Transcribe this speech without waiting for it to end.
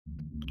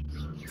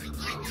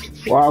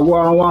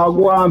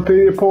Wagwan,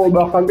 people,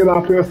 back again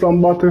and play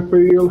some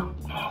Battlefield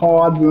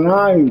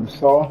Hardline,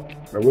 so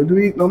we do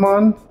it, no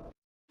man.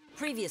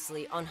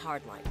 Previously on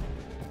Hardline.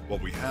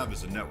 What we have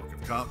is a network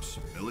of cops,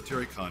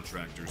 military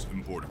contractors,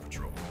 and border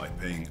patrol. By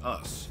paying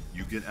us,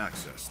 you get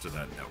access to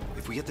that network.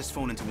 If we get this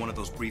phone into one of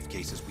those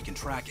briefcases, we can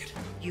track it.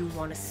 You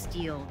want to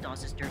steal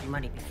Dawes' dirty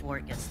money before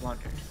it gets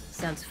laundered.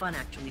 Sounds fun,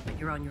 actually, but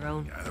you're on your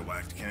own. Yeah, the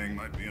whacked Kang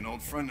might be an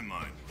old friend of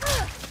mine.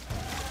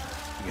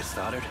 You get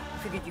started?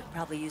 Figured you could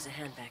probably use a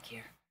hand back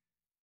here.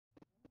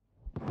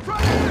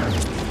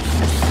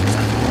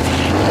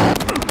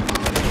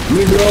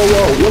 Nigga,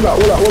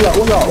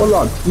 hold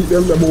on. Keep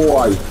them the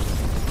boy.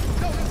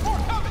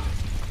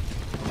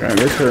 Man,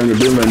 they're tearing the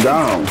building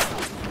down.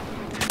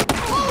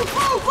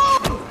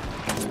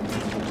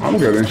 I'm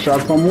getting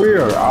shot from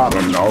where? I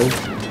don't know.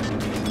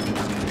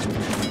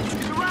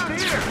 He's around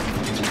here.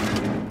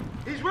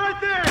 He's right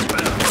there.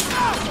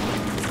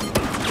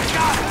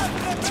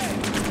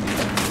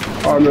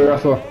 Oh no,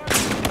 that's a...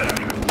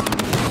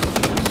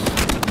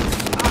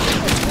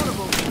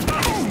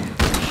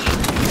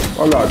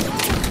 Hold on.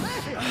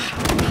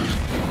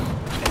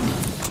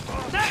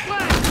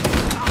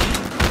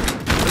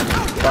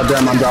 God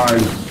damn, I'm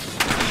dying.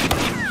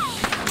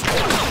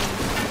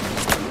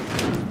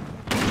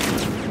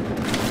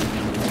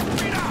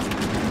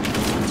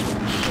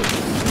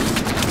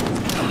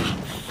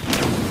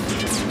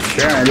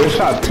 Damn, they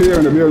shot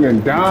tearing the building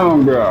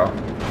down, bro.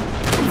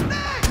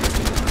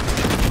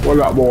 What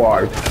up,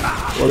 boy?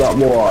 What up,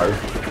 boy?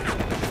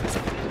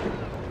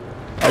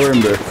 I'm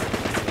in there.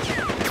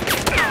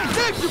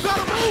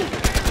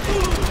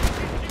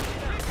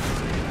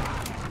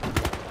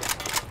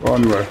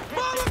 One way.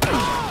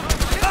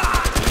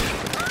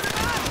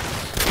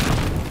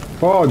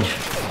 Fudge!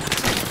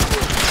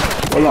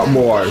 What up,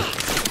 boy?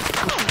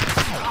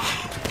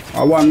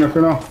 I want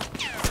nothing now.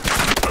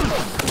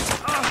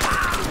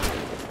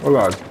 Hold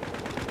on.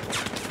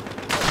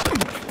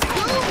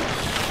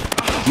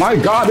 My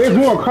God, there's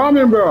more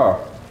coming,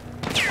 bro.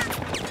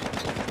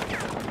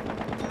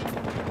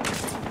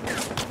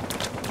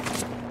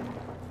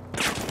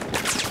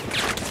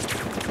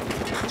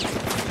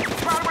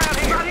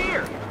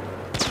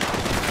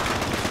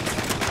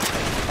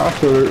 I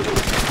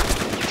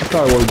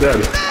thought I was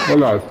dead.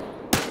 Hold on.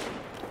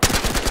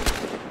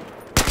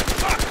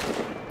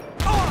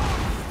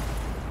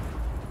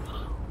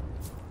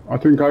 I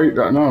think I eat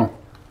that now.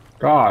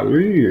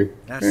 Golly.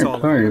 That's all.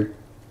 Insane.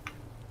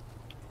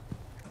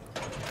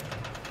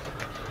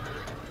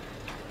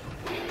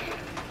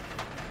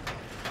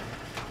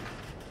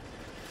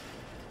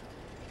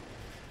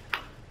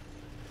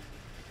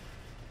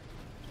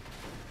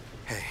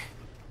 Hey,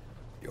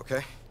 you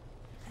okay?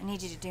 I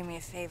need you to do me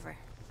a favor.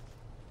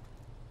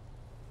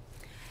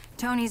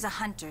 Tony's a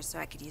hunter, so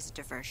I could use a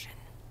diversion.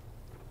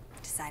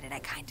 Decided I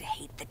kinda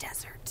hate the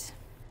desert.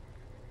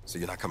 So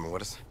you're not coming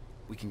with us?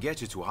 We can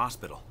get you to a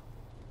hospital.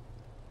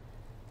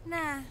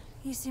 Nah,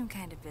 you seem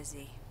kinda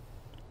busy.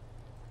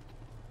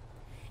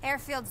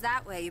 Airfield's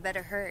that way, you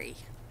better hurry.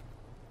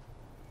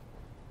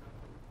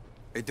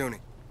 Hey, Dooney.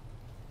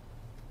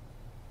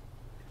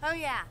 Oh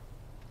yeah.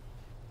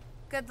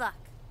 Good luck.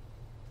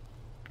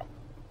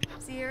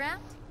 See you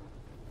around?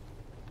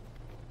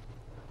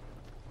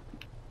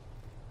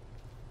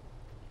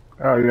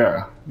 Oh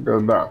yeah,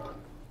 good luck.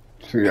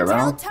 See you Tell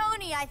around.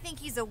 Tony I think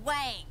he's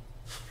away.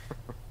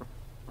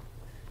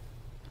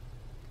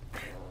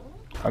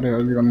 I think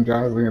I'm gonna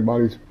drive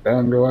anybody's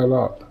damn go right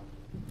up.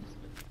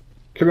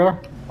 Killer?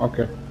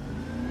 Okay.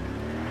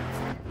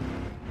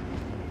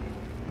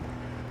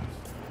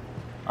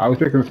 I was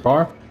taking this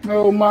car.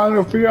 No man,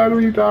 if you are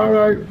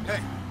alright. Hey,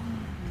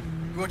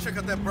 you wanna check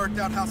out that burnt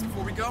out house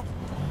before we go?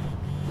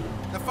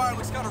 That fire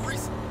looks kinda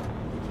recent.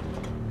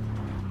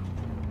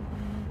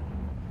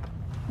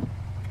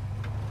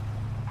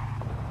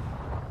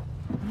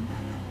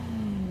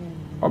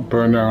 I'll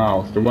burn their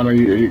house. The one that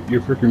you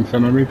freaking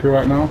sending me to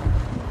right now?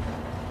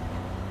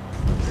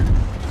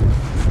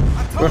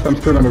 Yes, I'm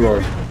still on the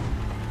road.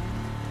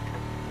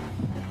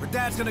 Our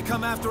dad's gonna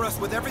come after us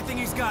with everything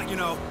he's got, you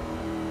know.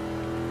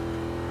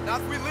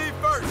 Not if we leave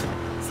first.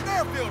 It's an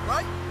airfield,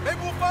 right?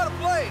 Maybe we'll find a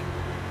plane.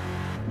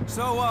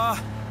 So,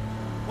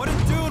 what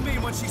did Dune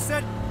mean when she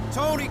said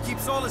Tony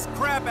keeps all his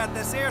crap at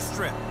this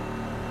airstrip?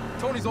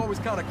 Tony's always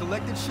kinda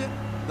collected shit.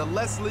 The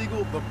less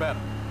legal, the better.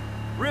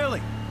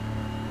 Really?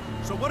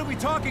 So what are we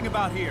talking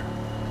about here?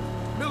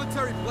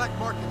 Military black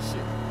market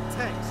shit.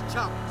 Tanks,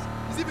 choppers.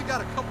 He's even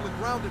got a couple of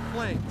grounded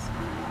planes.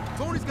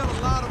 Tony's got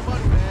a lot of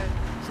money, man.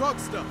 Drug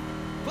stuff.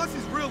 Plus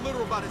he's real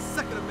literal about his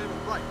Second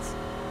Amendment rights.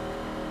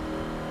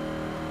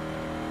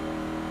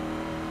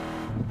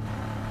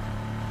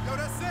 Yo,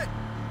 that's it.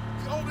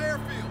 The old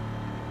airfield.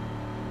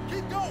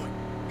 Keep going.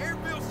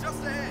 Airfield's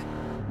just ahead.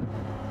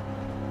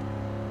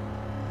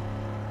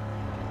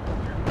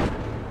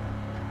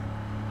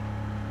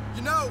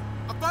 You know,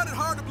 I find it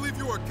hard to believe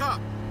you were a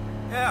cop.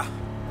 Yeah,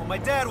 well my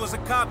dad was a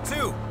cop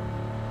too.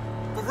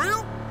 For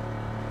real?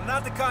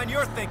 Not the kind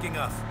you're thinking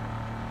of.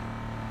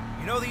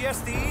 You know the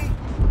SDE?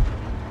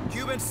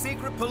 Cuban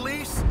secret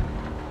police?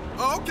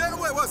 Oh, okay,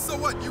 wait, what? So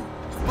what? You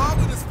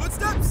followed in his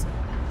footsteps?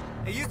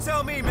 Hey, you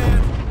tell me,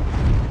 man.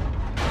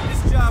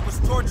 His job was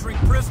torturing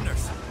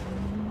prisoners.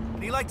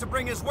 And he liked to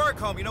bring his work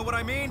home, you know what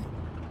I mean?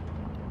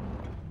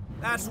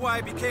 That's why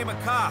he became a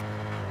cop.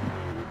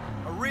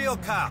 A real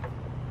cop.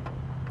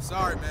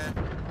 Sorry, man.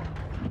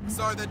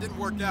 Sorry that didn't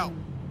work out.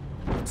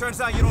 It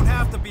turns out you don't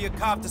have to be a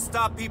cop to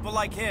stop people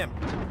like him.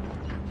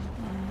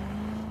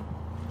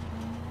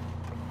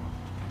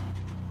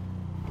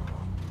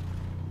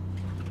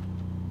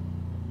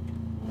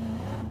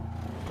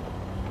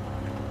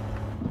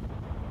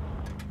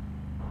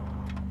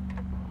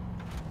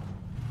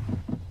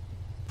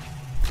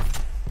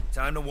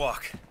 Time to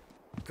walk.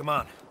 Come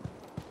on.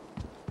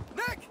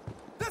 Nick!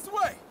 This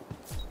way!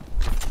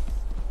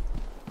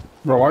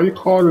 Bro, why you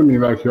calling me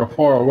like you're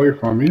far away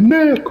from me?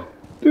 Nick!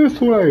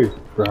 This way!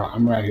 Bro,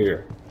 I'm right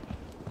here.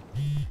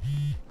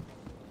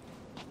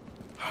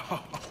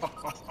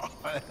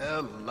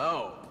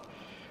 Hello.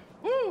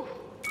 Woo!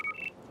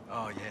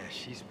 Oh yeah,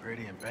 she's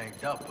pretty and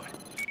banged up, but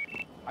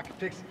I can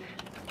fix it.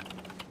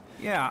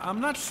 Yeah, I'm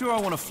not sure I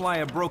want to fly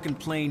a broken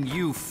plane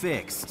you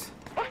fixed.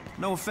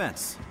 No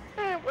offense.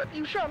 Man, what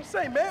you trying to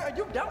say, man? Are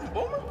you doubting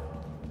Boomer?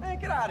 Man,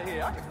 get out of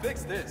here. I can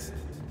fix this.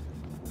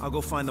 I'll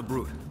go find the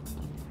brute.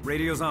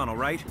 Radio's on, all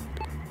right?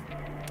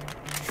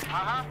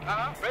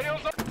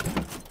 Radio's on.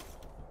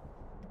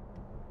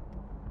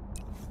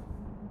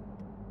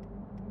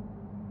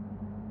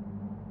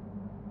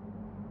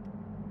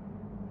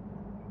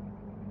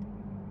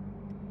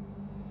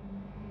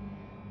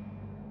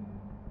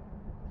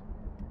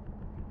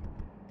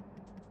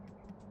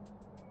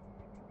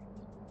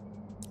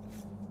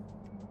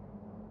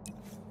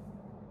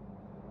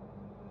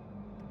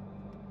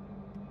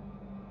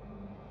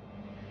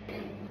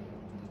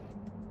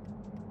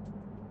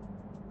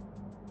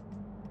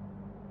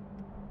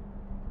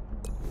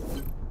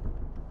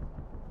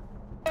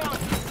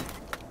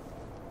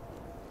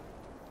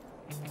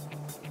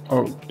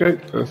 Okay,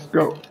 let's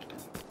go.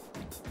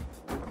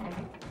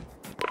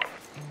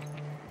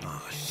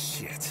 Oh,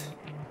 shit.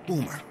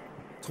 Boomer.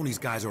 Tony's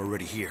guys are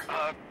already here.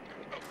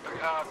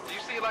 Do you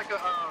see like a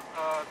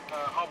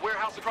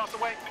warehouse across the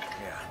way?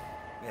 Yeah,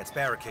 it's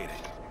barricaded.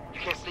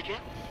 You can't sneak in?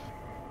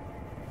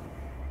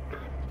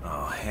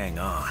 Oh, hang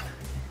on.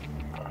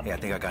 Yeah, I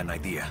think I got an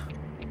idea.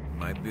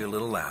 Might be a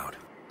little loud.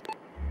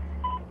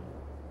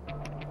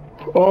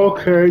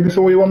 Okay, this is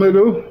what you want me to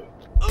do?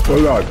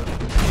 Hold on.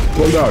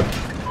 Hold on.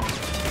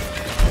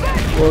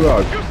 Hold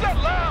on. You said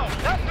loud,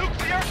 not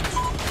nuclear!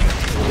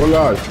 Hold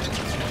on.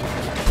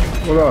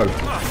 Hold on.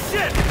 Oh,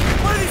 shit!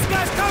 Where are these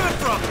guys coming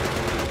from?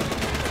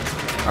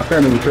 I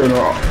can't even turn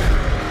off.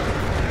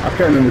 I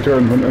can't even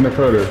turn any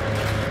further.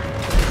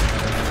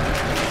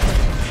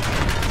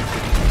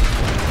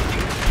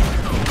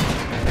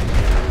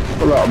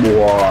 Hold on,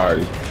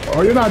 boy.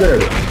 Oh, you're not dead.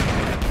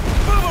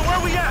 Boomer,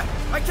 where we at?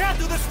 I can't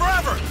do this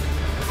forever!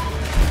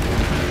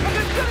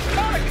 This is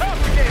kind of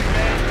complicated,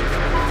 man.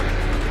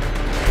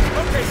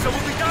 Okay, so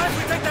will we die if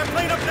we take that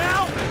plane up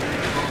now?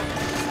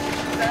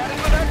 That is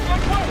an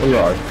excellent question. Hold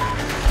on.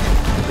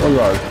 Hold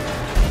on.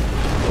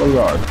 Hold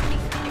on.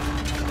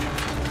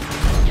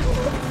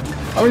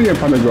 I'm getting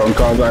panic on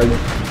cause I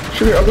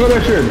should have got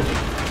that shit.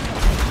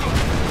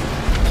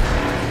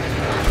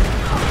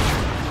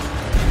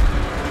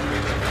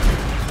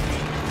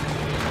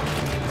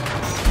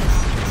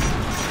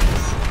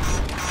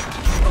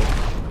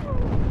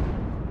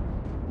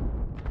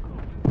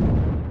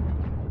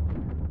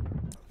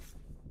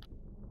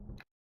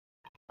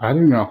 I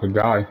didn't know I could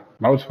die.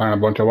 I was finding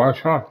a bunch of wild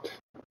shots.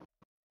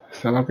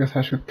 So I guess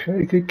I should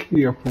take it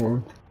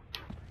careful.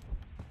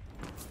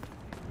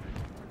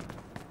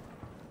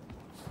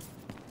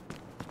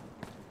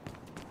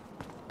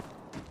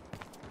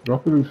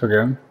 Drop this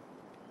again.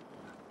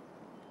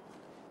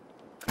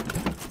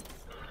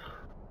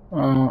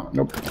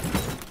 Nope.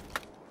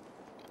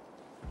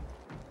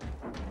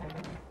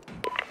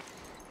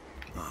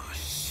 Oh,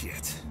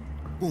 shit.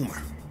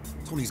 Boomer.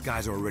 Tony's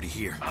guys are already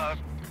here.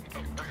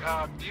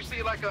 Do you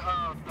see like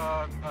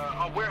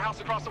a warehouse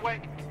across the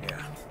way?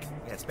 Yeah,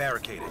 it's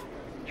barricaded.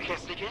 You can't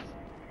sneak in?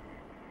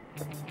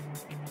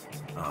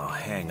 Oh,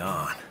 hang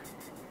on.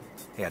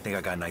 Hey, I think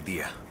I got an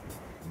idea.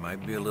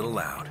 Might be a little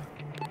loud.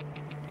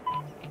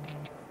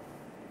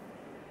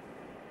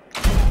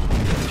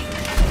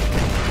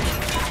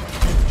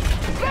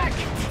 Nick!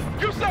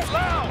 You said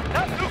loud,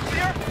 not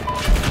nuclear!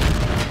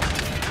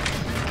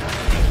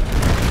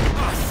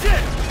 Oh,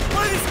 shit!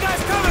 Where are these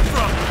guys coming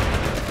from?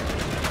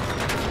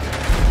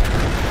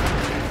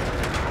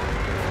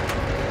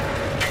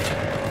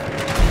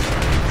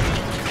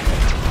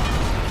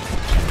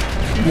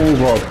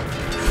 Move up.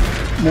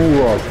 Move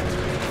up.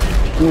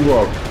 Move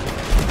up.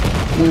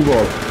 Move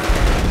up.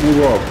 Move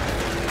up.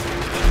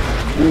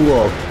 Move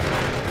up.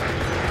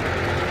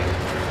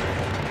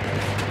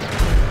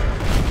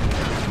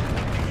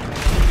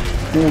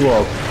 Move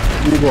up.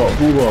 Move up.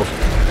 Move up.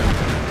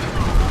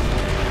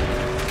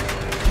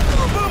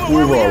 Boomer,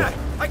 where we at?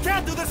 I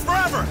can't do this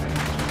forever!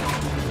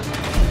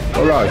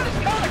 Hold on.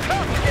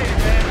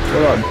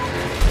 Hold on.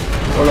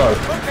 Hold on.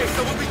 Okay, so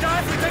will we die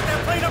if we take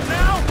that plane up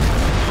now?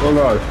 Hold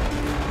on.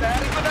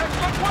 That is an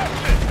excellent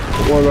question.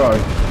 Hold on.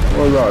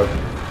 Hold on.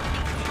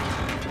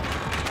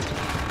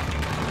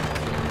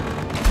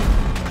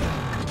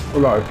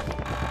 Hold on.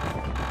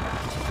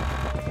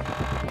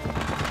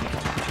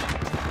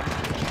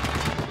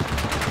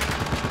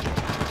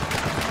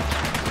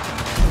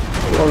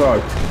 Hold on.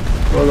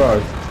 Hold on.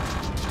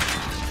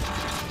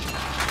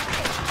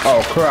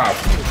 Oh crap.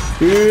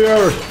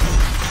 Here.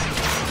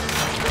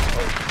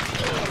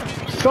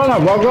 Son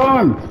of a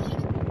gun.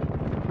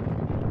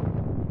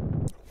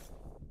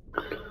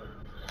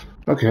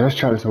 Okay, let's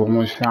try this one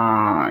more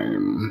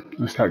time.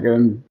 Let's start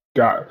getting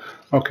dark.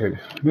 Okay,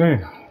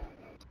 there.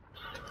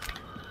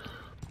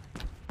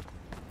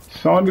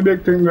 Sound the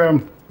big thing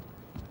them.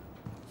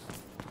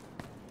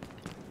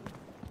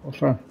 What's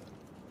that?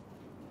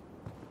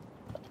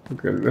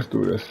 Okay, let's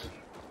do this.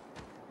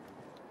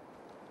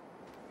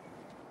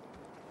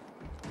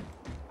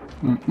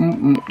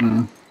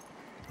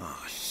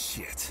 Oh,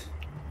 shit.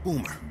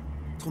 Boomer,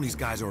 Tony's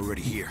guys are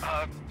already here.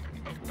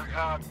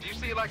 Do you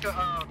see like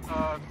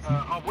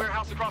a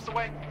warehouse across the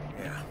way?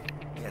 Yeah,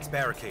 it's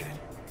barricaded.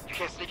 You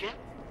can't sneak in?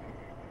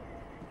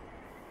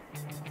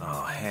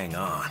 Oh, hang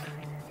on.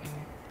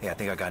 Yeah, I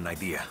think I got an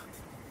idea.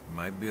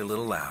 Might be a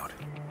little loud.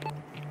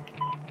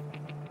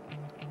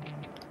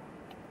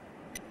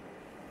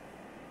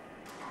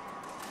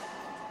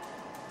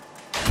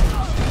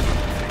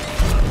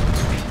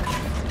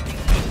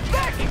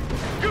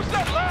 You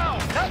said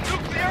loud, not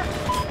nuclear.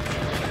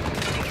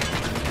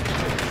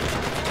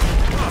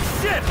 Oh,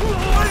 shit! Where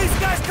are these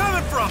guys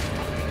coming from?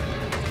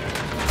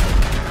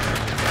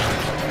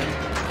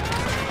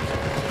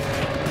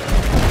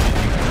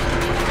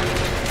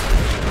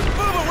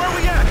 Boomer, where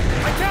we at?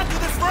 I can't do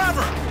this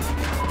forever!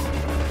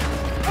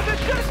 But this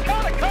shit is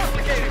kind of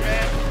complicated,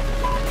 man.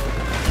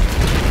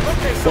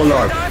 Okay, so Hold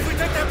on. if we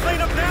take that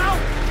plane up now?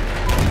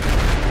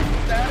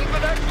 That is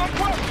an excellent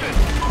question.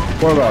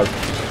 Hold on.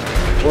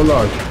 Hold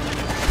on.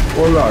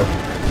 Hold on.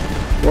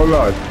 Hold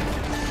on.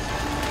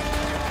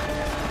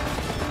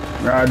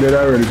 Nah, I did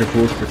already to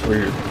post it for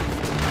you.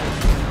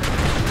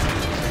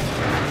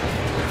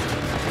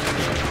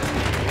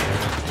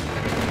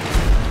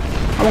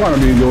 I'm gonna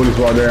be doing this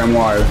for a damn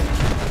while.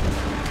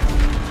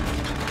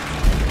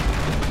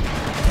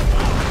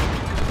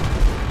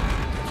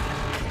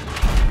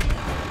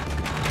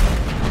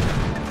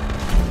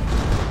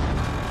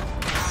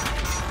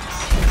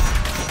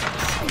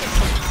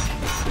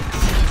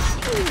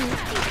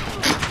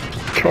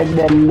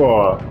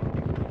 Kabamba.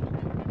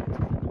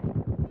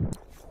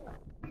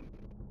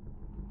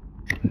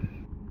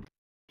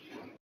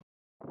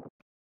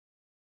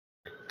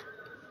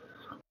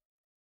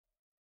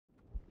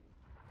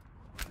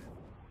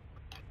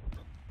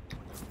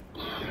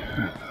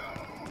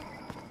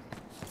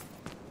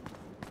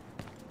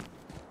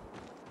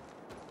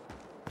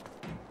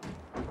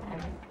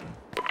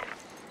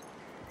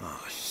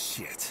 Oh,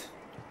 shit.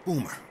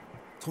 Boomer,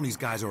 Tony's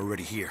guys are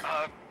already here.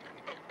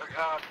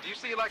 Do you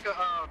see like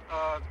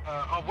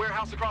a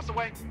warehouse across the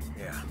way?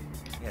 Yeah,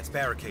 it's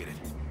barricaded.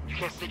 You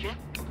can't sneak in?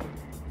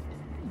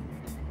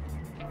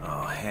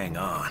 Oh, hang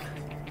on.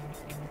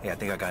 Yeah, I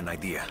think I got an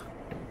idea.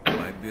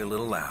 Might be a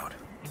little loud.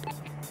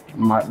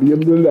 Might be a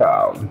bit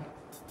loud.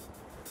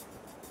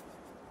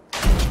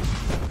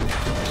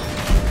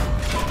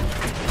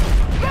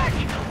 Nick!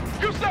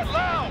 You said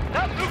loud,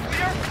 not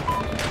nuclear.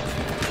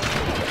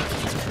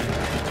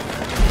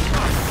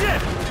 Oh,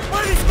 shit!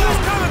 Where are these guys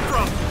coming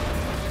from?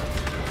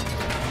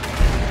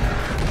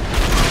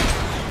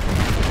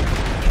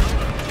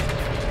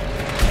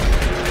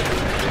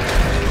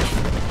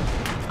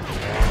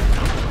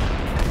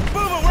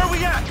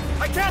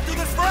 I can't do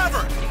this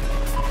forever!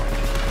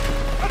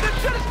 But this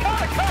shit is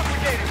kind of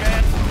complicated,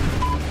 man.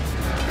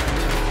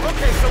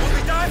 Okay, so will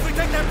we die if we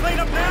take that plane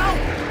up now?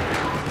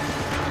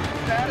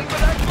 That is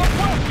an excellent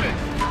question.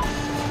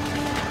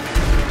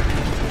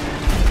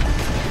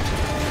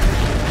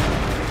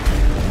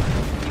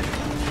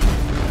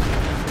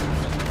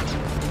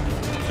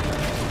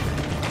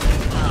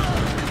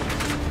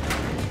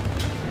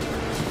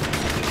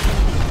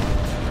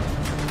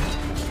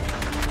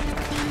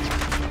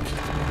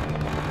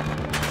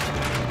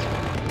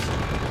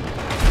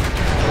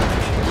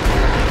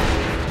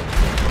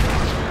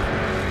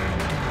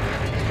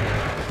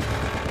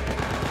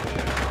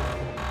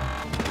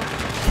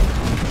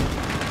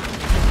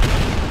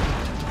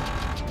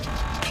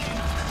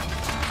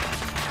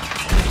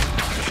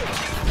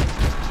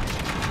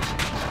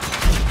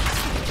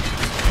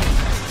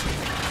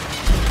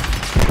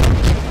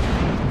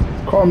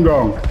 Calm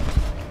down.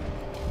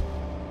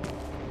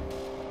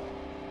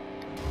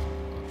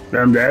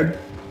 Them dead?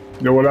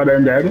 The whole of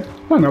them dead?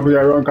 Man, up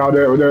here run call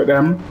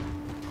them.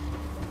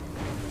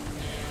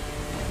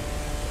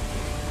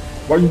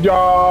 But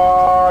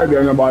yeah,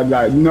 they're not bad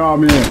like, no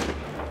man.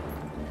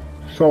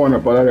 Someone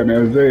up all of them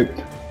is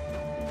it.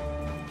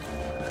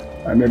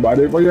 And my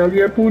body for you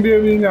get put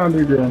them in on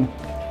the ground.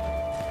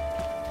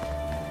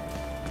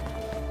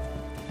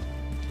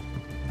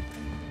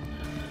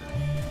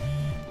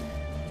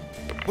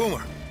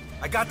 Boomer,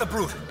 I got the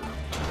brute.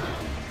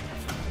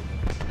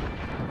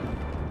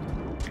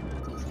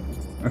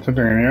 There's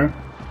something in here,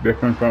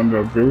 different from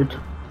the boot.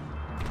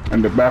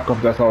 And the backup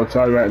that's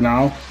outside right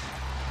now.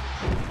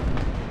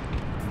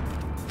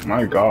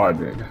 My god,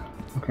 dude.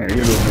 Okay,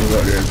 you those things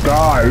out there.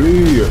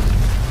 Golly!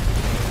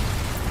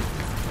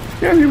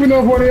 You don't even know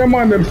if one of your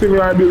man them sitting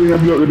right building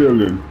and blow the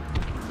building.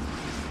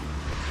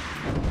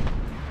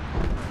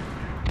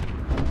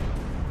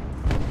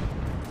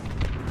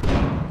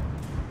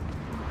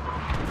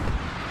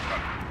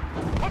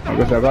 I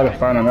guess I gotta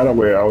find another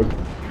way out.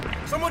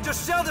 Someone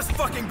just shell this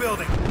fucking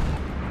building!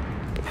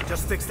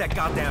 Just fix that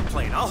goddamn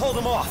plane. I'll hold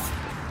them off.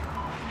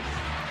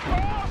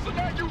 Oh, so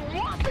now you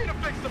want me to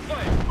fix the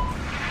plane?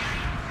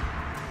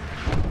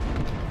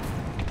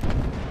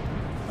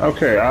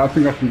 Okay, I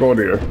think I can go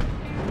there.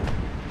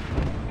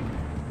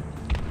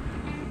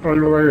 Oh,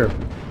 you over here.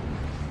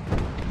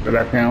 That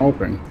I can't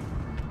open.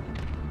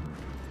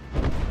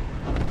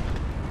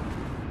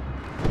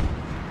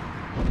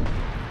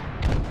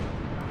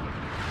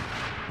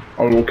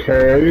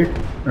 Okay.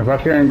 If I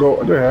can't go,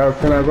 where the hell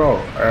can I go?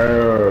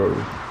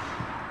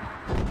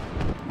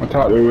 I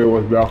thought the way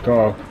was blocked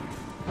off.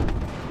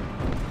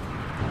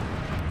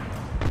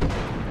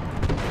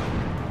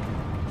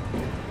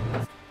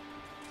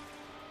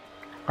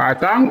 I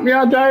think me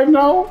a drive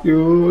now.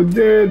 You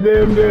dead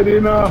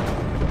enough.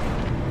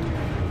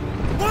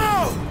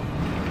 Whoa!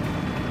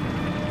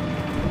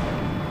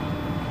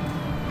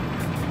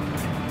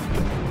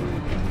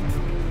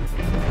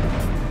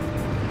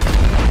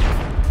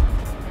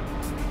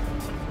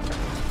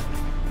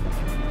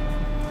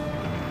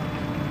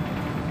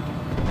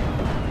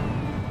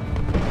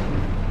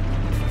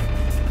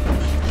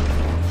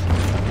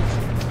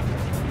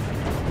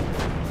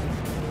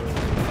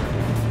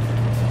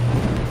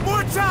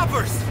 More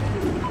choppers!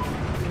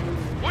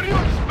 What do you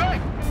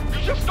expect? You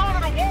just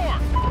started a war!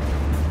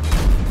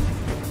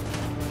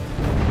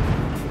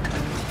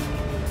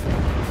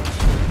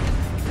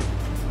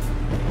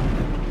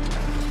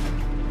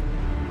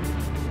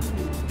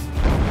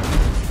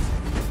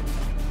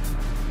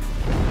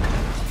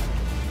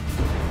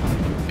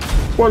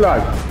 Hold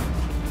on.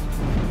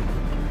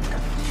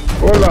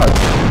 Hold on.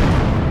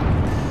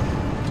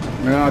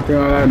 Man, I think I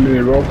like the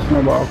rocks in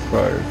the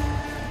backside.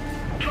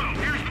 So,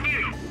 here's the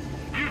deal.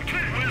 You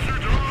tit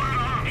wizards are all out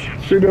of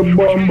options. See the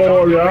bomb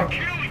ball, yeah?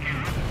 Killing you,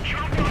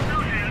 chop off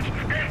your heads, and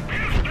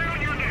piss down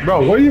your necks.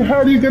 Bro, where you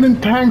heard you getting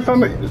tanks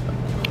on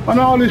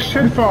all this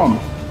shit from?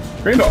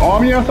 You in the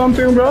army or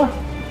something, bro?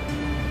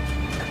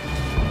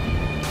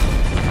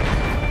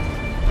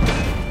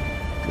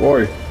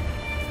 Boy.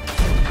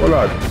 Hold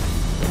on.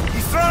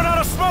 He's throwing out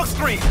a smoke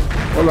screen!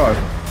 Hold on.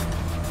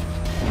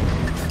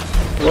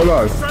 Hold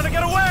on. He's trying to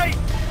get away!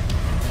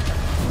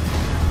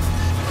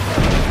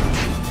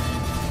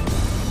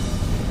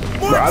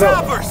 More Bro,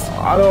 choppers!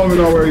 I don't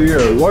even know where he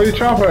is. Where you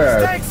chopper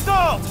at? Tank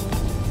stalled!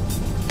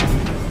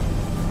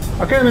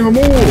 I can't even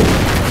move.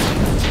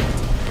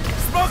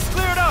 Smoke's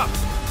cleared up!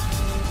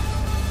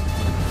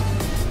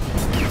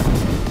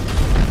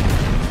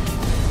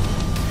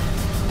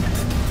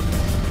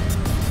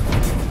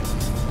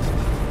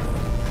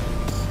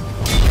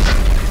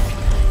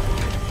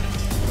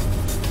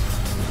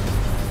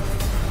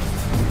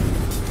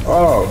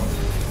 Oh,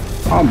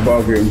 I'm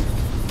bugging.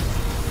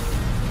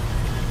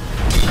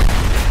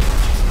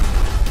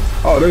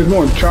 Oh, there's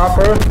more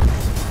chopper.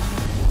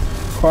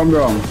 Calm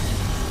down.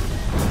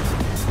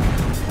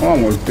 I'm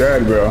almost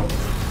dead, bro.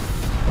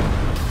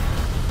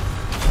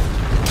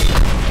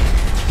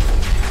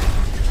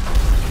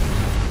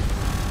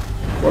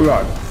 Hold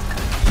on.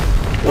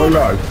 Hold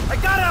on. I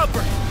got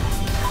Albert!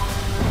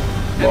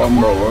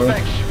 Bomb over.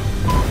 Thanks.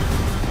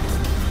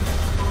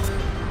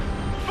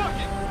 Fuck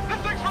it! This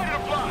thing's ready to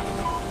fly!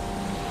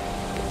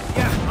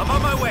 Yeah, I'm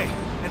on my way.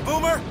 And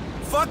Boomer,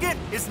 fuck it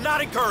is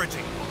not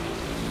encouraging.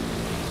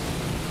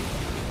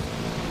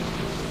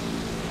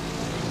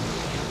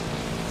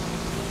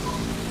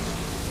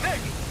 Nick,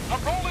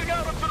 I'm rolling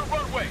out onto the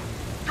runway.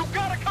 You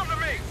gotta come to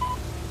me!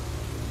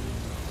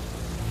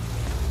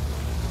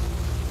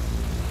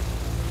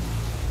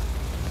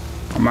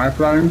 Am I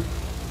flying?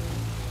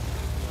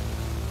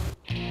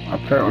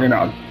 Apparently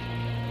not.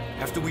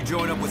 After we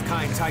join up with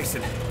Kai and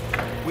Tyson,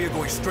 we are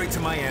going straight to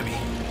Miami.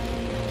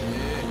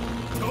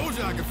 Yeah, told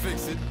you I could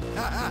fix it.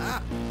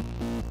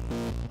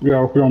 Yeah,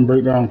 I'll film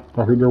breakdown.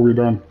 I think we're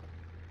done.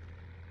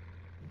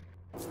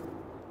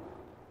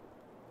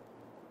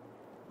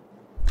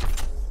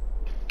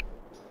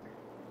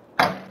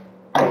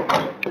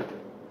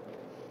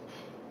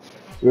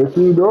 If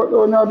you don't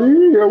know now,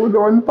 yeah, we're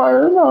doing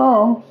fire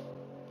now.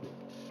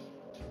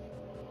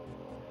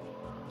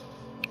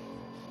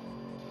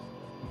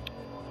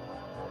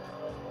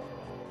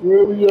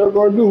 What we are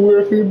gonna do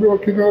if you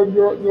don't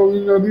know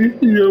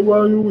here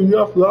while you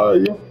are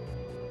fly?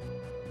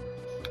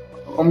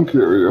 I'm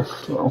curious,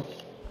 so.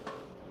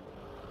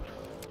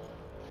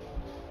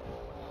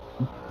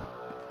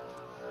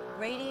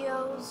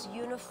 Radios,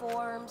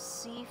 uniforms,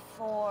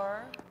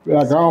 C4.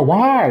 Like, oh,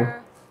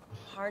 wow.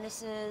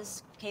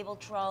 Harnesses, cable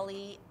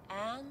trolley,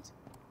 and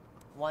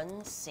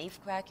one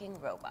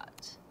safe-cracking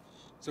robot.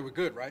 So we're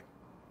good, right?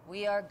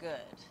 We are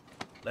good.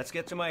 Let's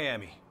get to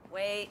Miami.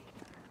 Wait,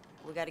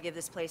 We gotta give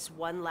this place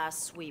one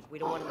last sweep. We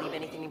don't want to leave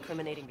anything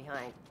incriminating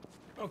behind.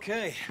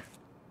 Okay.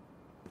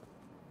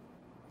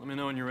 Let me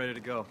know when you're ready to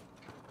go.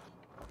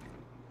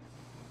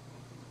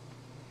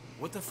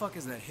 What the fuck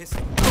is that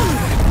hissing?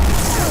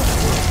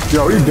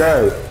 Yo, he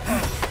dead.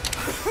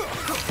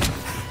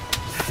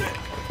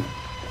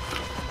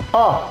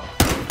 Oh.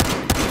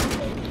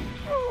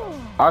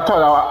 I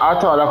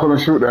thought I couldn't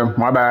shoot them.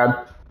 My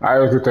bad. I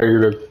was just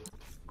taking it.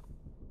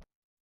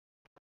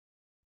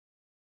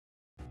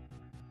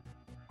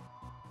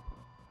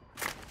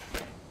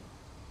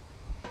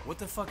 What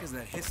the fuck is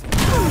that hissing?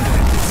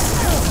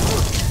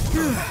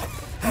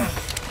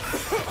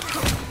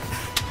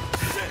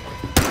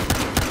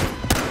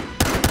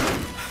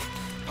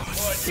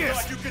 What, you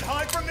thought you could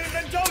hide from me,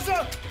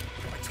 Mendoza?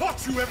 I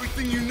taught you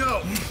everything you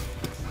know.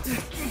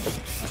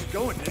 How's it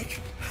going, Nick?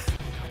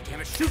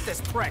 Damn it, shoot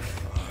this prick!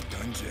 Oh,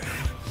 done jail.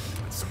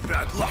 That's some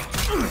bad luck.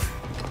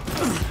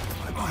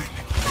 Bye-bye,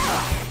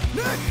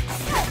 Nick.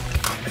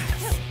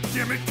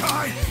 Damn it,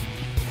 Kai!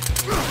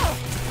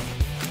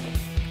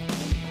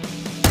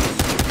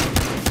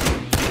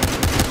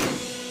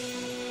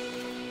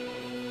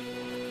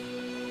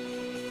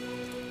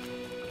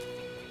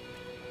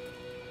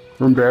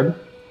 I'm dead.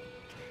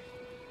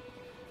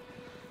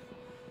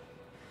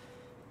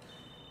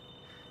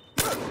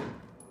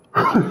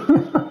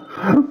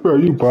 Bro,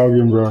 you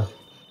bugging, bro.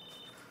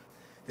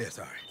 Yeah,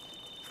 sorry.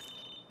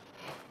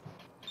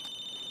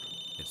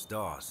 It's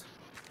Dawes.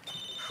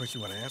 What,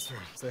 you want to answer?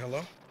 Say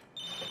hello?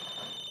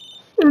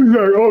 He's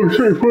like, oh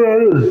shit, put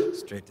that in.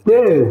 Straight to that Yeah.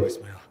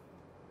 voicemail.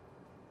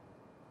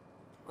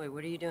 Wait,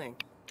 what are you doing?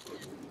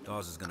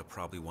 Dawes is gonna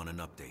probably want an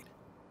update.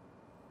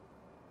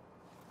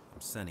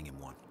 I'm sending him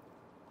one.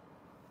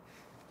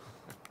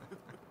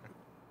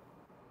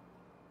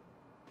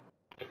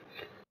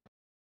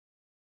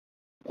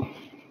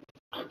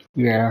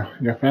 Yeah,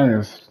 your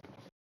friend is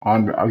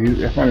on the,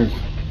 your friend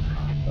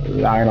is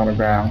lying on the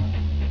ground.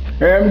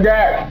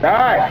 Enggak,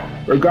 dai.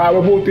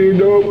 Kalau putih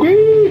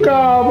doki,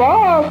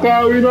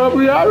 kau ini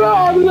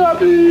piala, tidak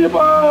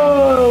tiba.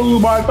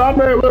 Mata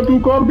merah tu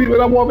kau di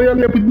dalam mobil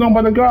yang pitnong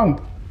pada gang.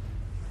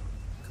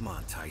 Come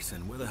on,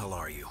 Tyson. Where the hell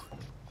are you?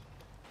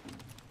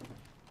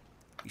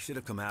 You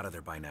should have come out of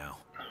there by now.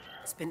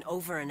 It's been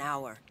over an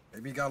hour.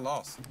 Maybe he got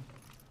lost.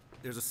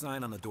 There's a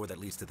sign on the door that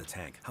leads to the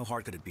tank. How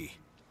hard could it be?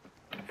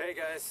 Hey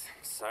guys,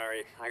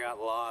 sorry, I got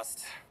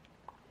lost.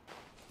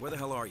 Where the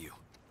hell are you?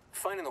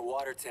 Finding the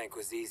water tank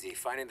was easy.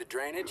 Finding the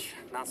drainage,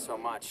 not so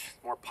much.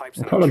 More pipes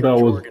and a Thought that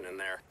church was- organ in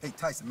there. Hey,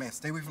 Tyson, man,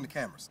 stay away from the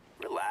cameras.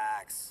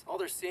 Relax. All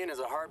they're seeing is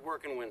a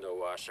hard-working window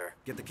washer.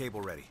 Get the cable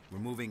ready.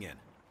 We're moving in.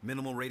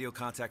 Minimal radio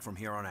contact from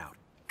here on out.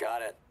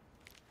 Got it.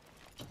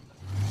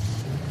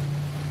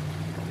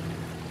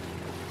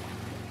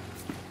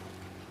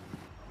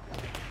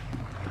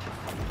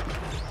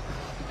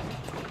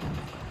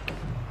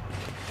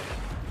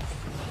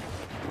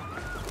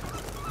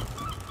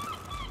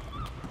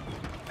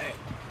 Hey,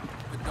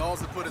 did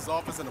Dawes have put his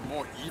office in a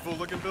more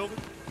evil-looking building?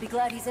 Be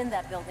glad he's in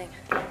that building.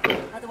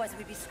 Otherwise,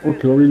 we'd be screwed.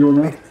 Okay, what are you doing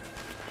now?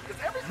 Does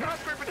every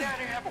skyscraper down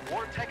here have a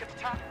water tank at the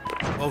top?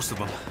 Most of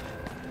them.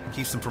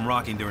 Keeps them from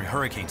rocking during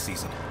hurricane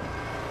season.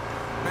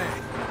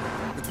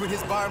 Man, between his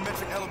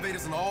biometric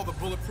elevators and all the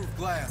bulletproof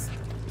glass,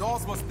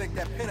 Dawes must think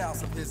that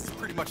penthouse of his is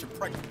pretty much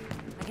impregnable.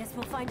 I guess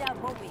we'll find out,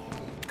 won't we?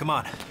 Come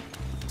on.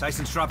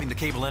 Tyson's dropping the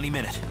cable any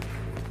minute.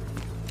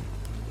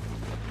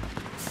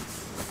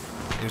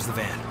 There's the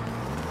van.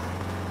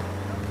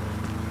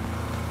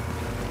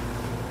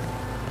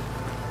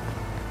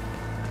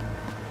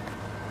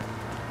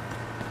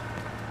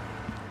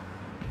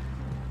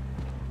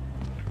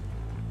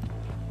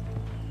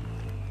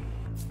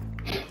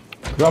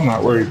 I'm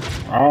not worried.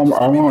 I'm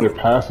already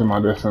passing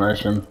my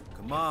destination.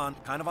 Come on.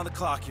 Kind of on the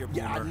clock here,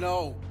 Yeah, I Boomer.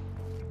 know.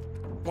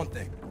 One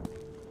thing.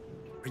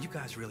 Are you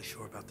guys really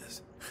sure about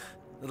this?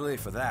 Little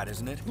late for that,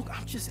 isn't it? Look,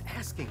 I'm just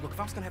asking. Look, if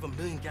I was gonna have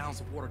 1,000,000 gallons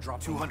of water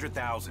dropped on my-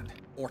 200,000.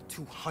 or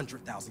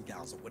 200,000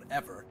 gallons or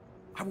whatever,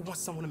 I would want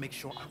someone to make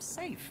sure I'm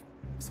safe.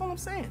 That's all I'm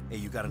saying. Hey,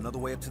 you got another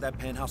way up to that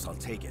penthouse? I'll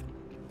take it.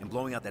 And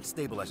blowing out that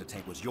stabilizer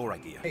tank was your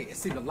idea. Hey, it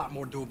seemed a lot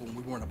more doable when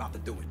we weren't about to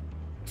do it.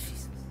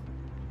 Jesus.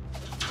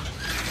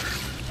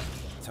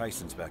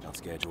 Tyson's back on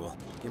schedule.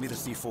 Give me the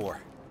C4.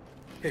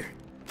 Here.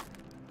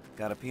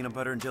 Got a peanut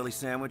butter and jelly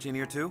sandwich in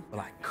here too?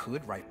 Well, I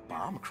could write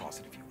bomb across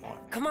it if you want.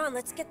 Come on,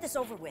 let's get this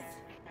over with.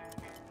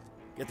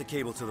 Get the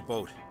cable to the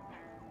boat.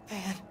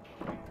 Man,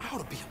 I ought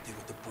to be up there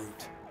with the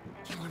brute.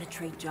 You want to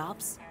trade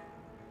jobs?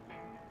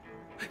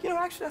 You know,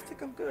 actually, I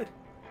think I'm good.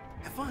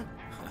 Have fun.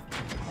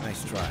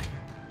 Nice try.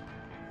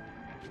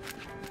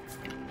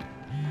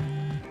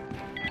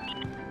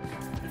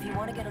 If you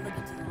want to get a look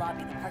into the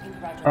lobby, the parking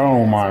garage... on the Oh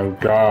right is my open.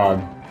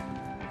 god.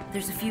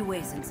 There's a few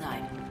ways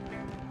inside.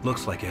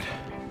 Looks like it.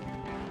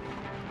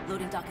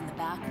 Loading dock in the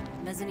back,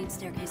 mezzanine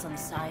staircase on the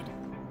side.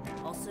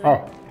 Also,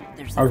 Oh,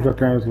 there's I was the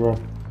looking as well.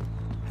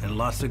 And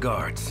lots of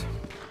guards.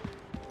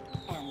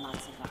 and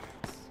lots of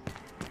guards.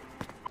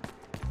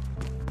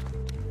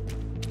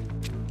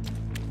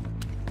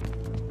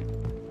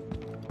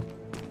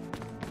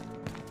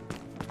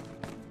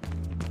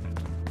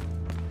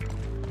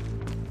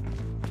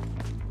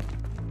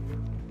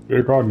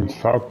 They garden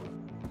suck.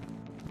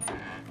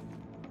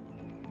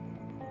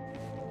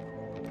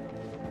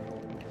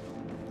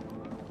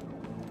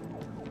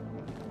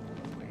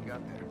 What you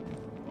got there?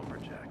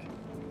 Lumberjack.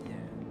 Yeah,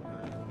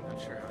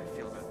 not sure how I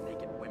feel about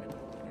naked women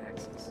holding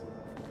access.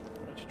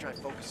 Why don't you try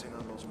focusing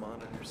on those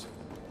monitors?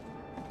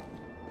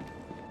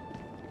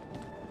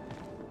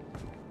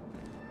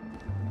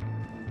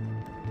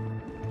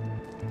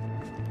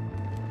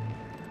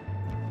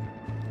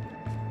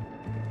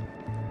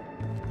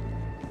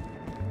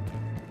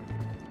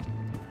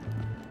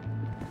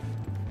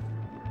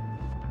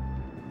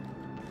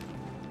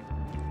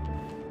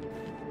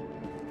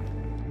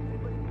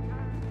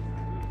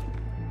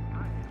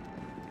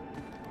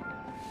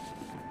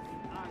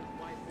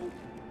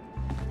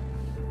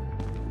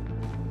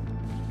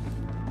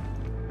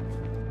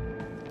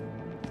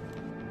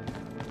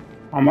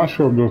 I'm not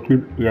sure if those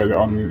people. Yeah, they're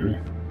on me.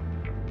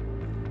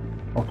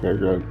 Okay,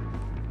 good.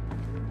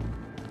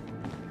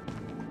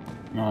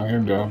 No, here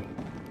though.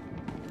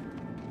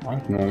 I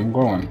know where I'm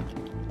going.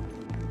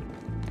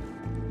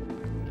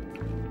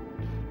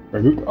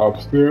 Is it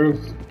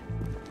upstairs?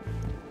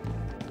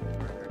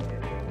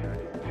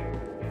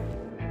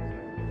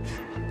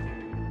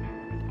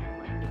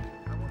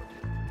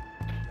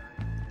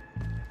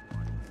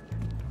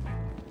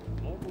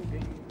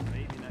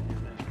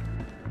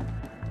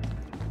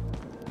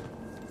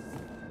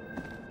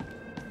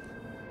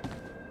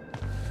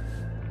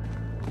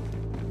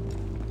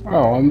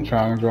 Oh, I'm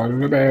trying to go to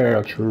the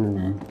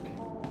bathroom.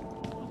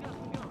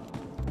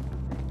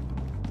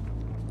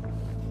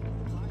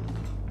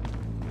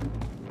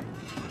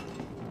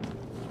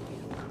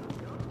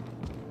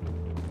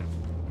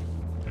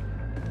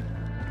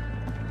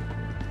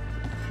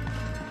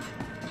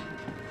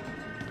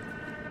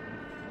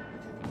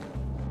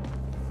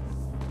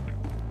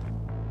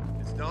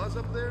 Is Dawes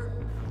up there?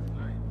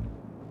 Alright.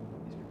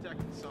 He's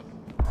protecting something.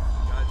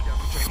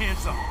 Put your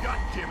hands up. God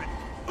damn it.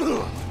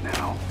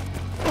 Now.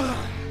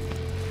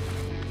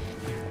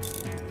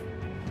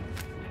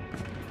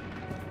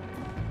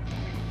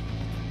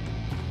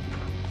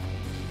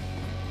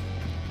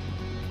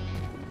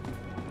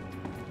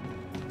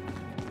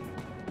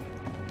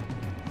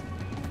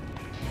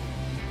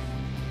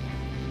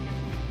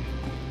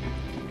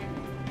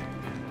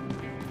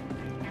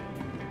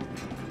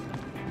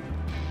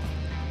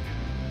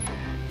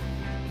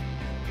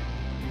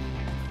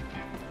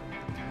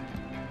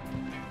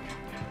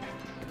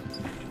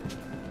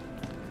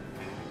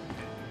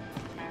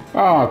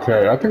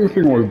 Okay, I think the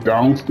thing was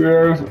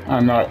downstairs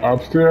and not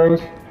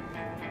upstairs.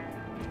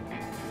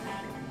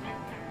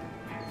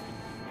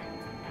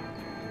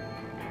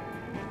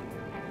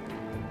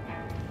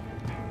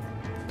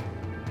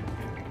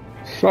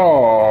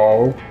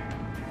 So,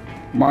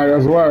 might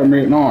as well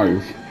make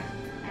noise.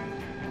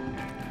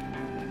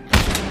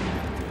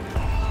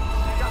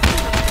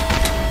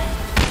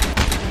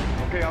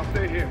 Okay, I'll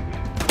stay here.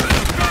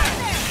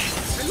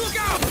 Hey, look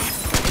out!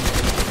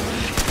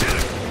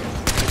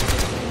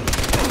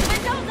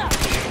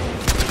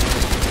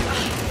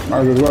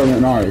 Might as well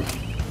make noise.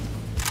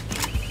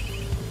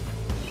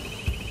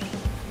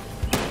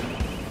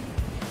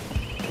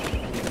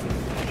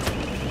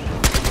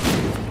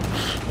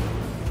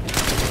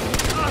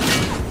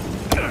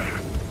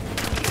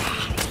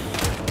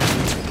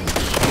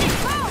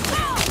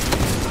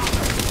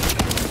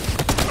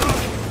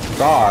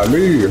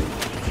 Golly.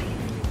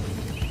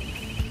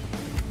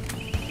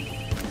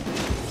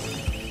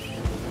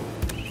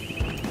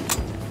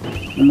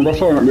 I'm gonna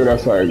go on the other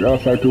side. The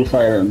other side too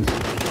silent.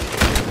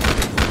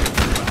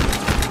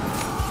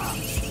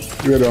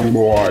 Get them,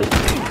 boy.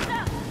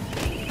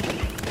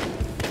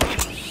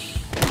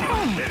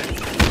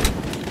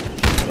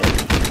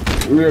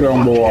 Get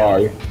them,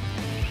 boy.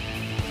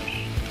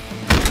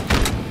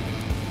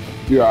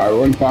 Yeah, I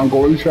run from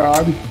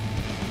gunshot.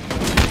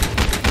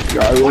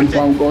 Yeah, I run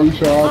from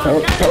gunshot. Tell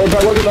us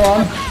what's going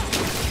on.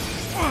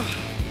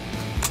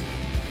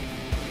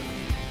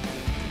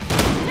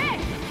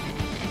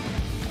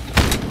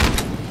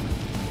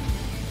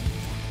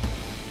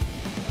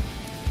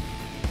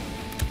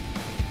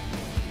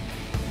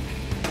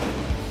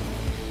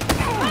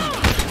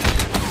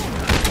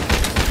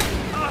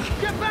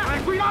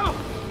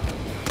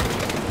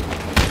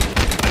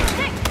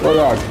 Hold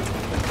on.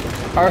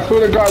 I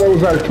swear to God there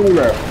was like two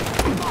left.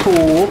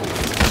 Two.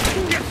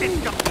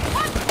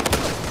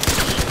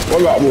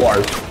 Hold up, boy.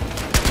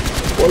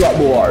 Hold up,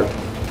 boy.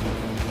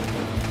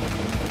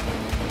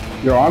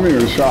 Yo, I'm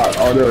in shot.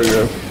 Oh, there he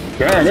is.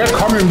 Damn, they're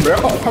coming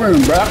back up.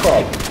 Coming back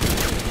up.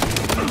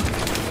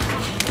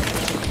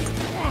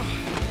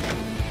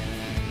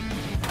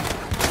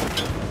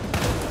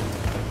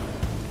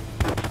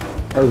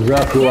 That's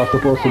exactly what I'm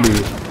supposed to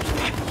be.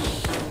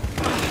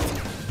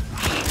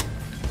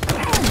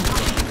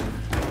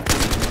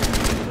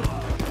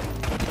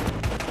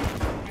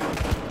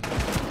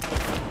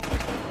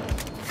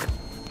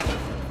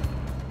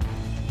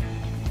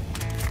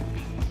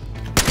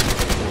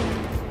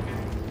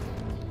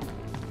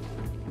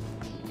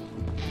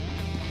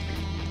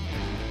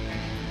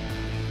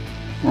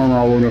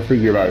 I want to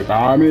figure out.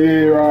 I'm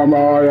here, I'm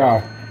all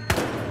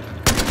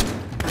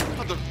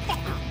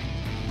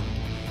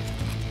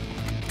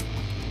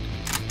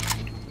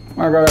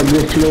I gotta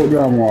go slow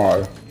down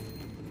wall.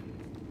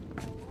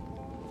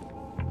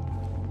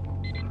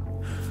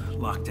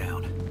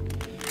 Lockdown.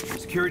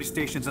 Security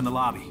station's in the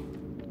lobby.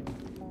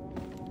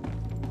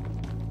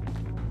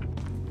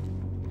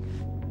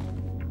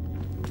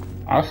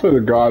 I should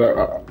have got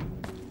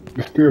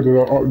the stairs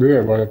are up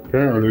there, but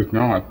apparently it's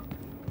not.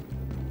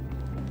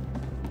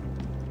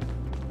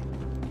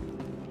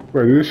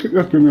 Wait, did this shit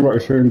just give me about the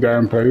same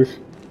damn place?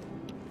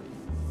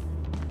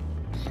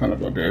 Son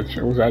of a bitch,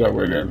 it was that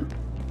way then.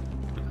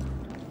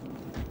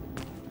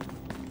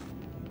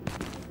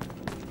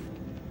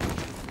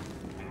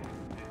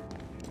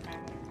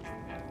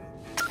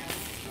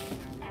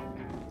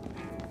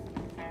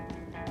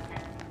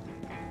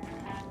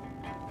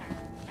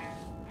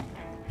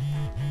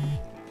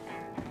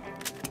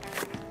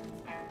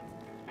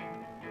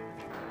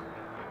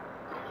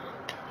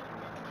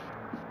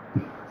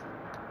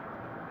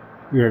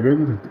 Yeah,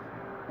 then,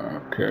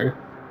 okay.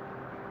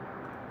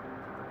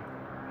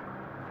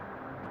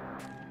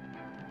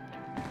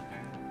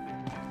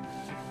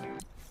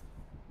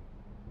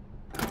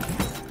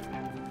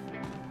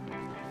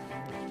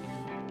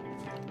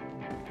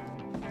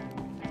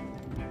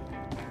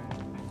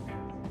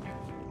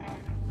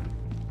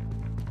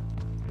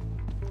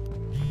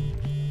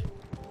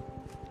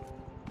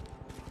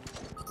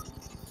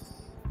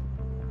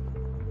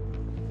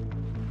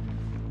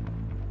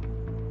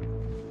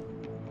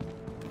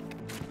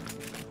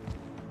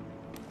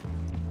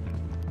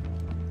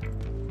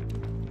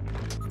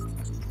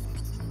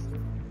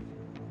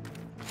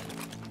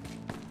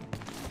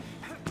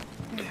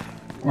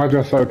 I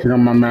just saw it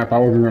on my map, I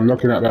wasn't even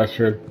looking at that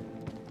shit.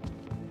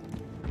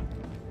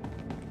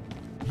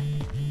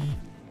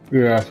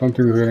 Yeah,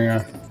 something's in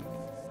here.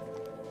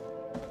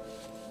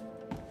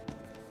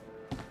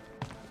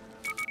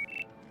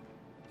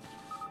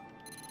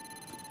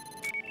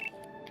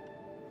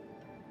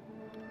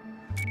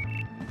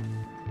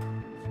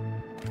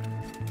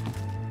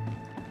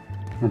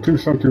 I think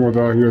something was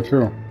out here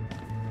too.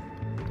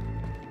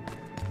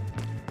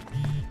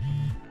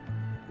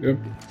 Yep.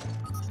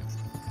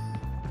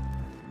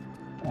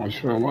 I'm not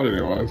sure what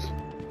it was.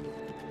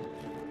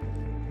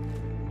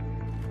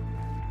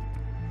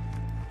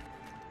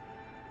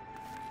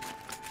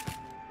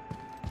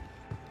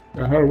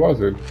 The hell was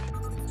it?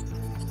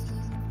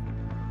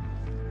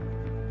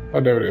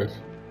 Oh, there it is.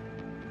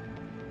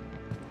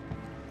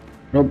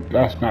 Nope,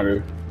 that's not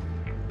it.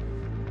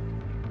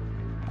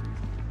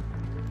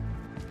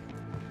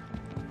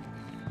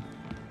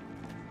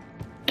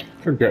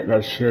 Forget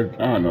that shit.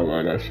 I don't know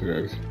where that shit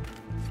is.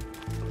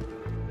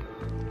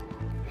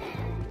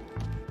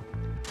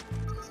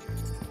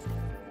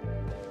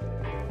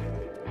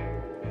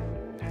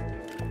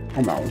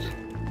 Come out.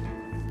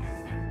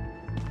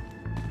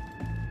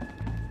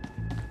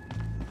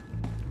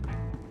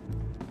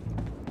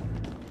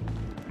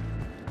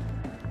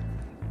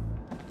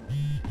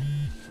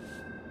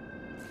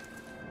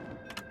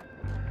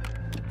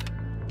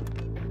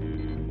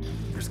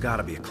 There's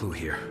gotta be a clue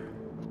here.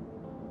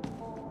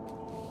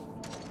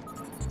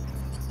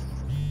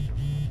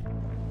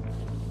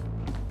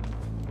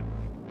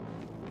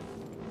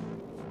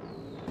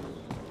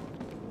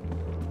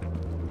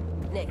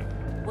 Nick,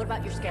 what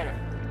about your scanner?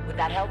 Would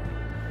that help?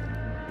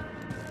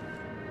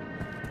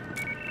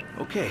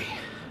 Okay,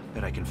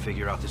 bet I can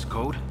figure out this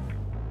code.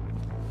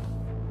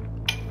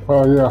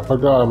 Oh yeah, I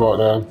forgot about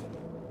that.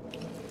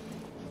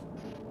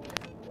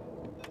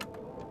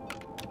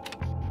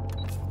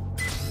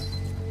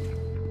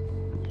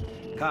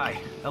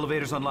 Kai,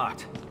 elevator's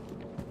unlocked.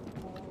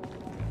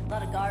 A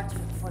lot of guards for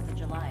the 4th of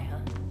July, huh?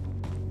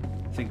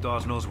 Think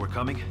Dawes knows we're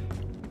coming?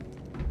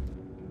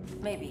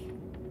 Maybe.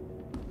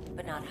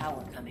 But not how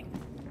we're coming.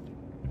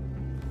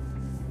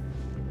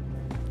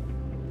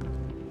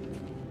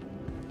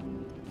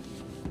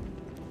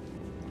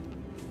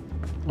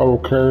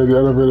 Okay, the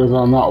elevator's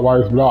on that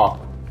white block.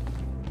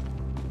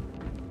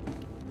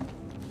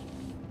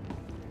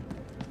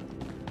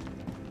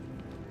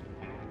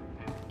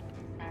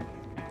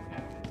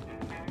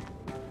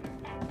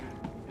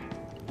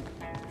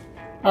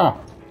 Ah.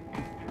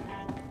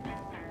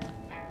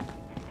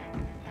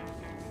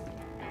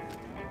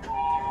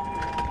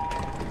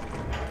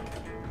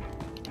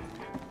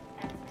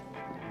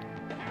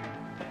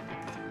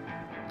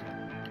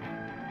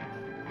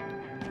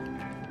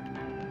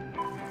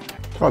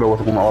 Thought it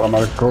was going to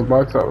automatic code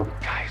by itself.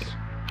 Guys,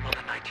 I'm on the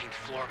 19th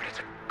floor, but it's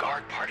a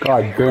guard party.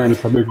 God damn,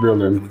 it's a big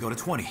building. We go to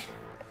 20.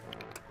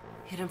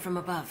 Hit him from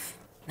above.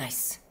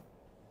 Nice.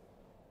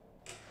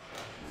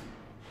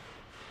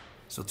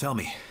 So tell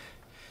me,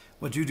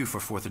 what'd you do for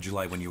 4th of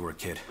July when you were a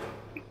kid?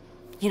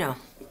 You know,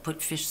 put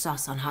fish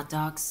sauce on hot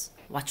dogs,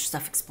 watch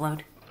stuff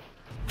explode.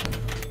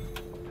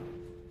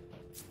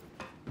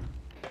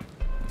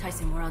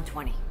 Tyson, we're on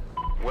 20.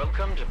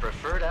 Welcome to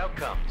Preferred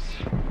Outcomes.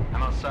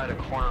 I'm outside a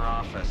corner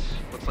office.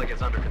 Looks like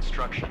it's under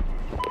construction.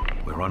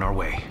 We're on our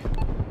way.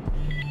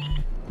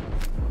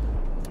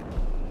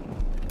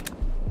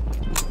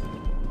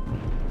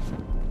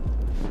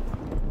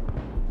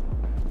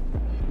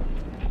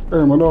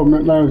 Hey, my love,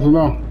 midnight is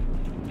enough.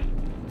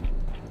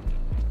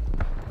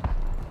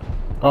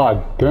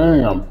 God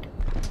damn.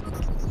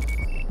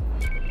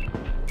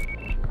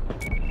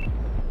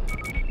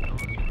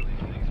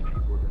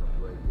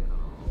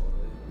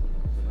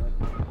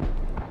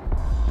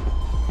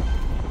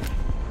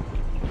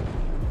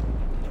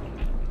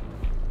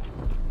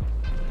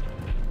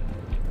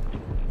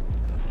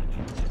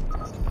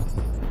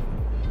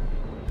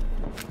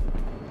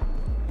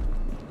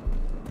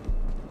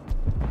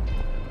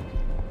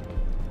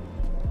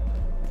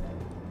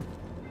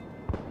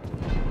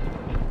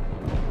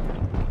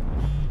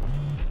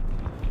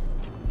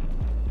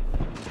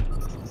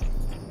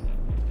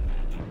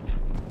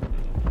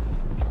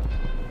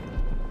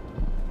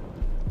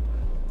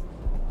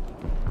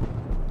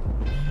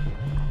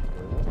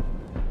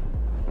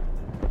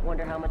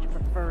 Wonder how much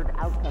preferred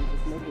outcome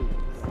this movie.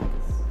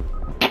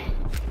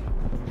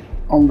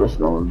 I'm just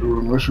gonna do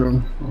the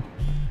mission.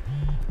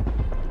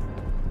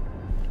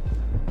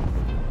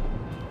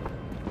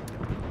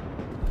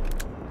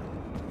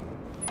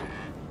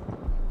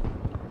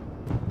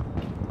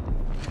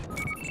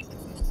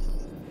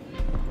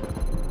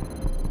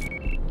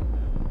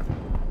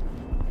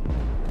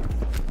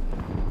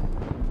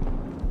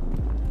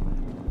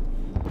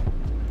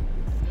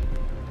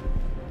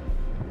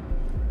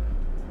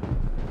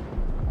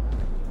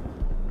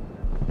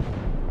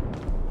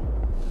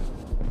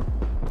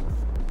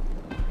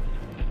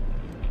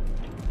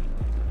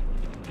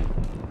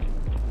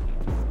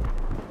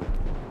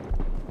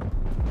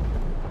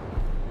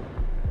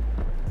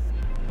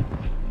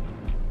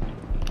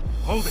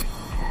 Hold it.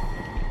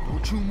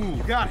 Don't you move.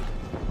 You got it.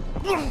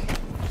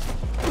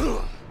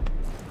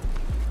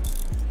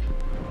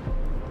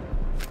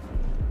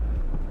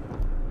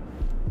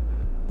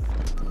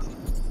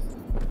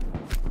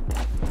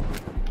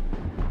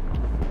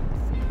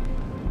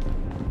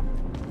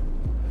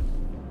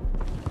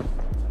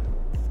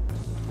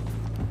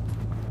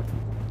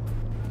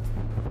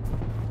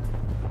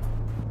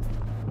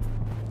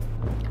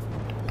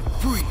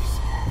 Freeze.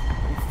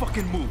 Don't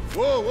fucking move.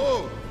 Whoa,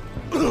 whoa.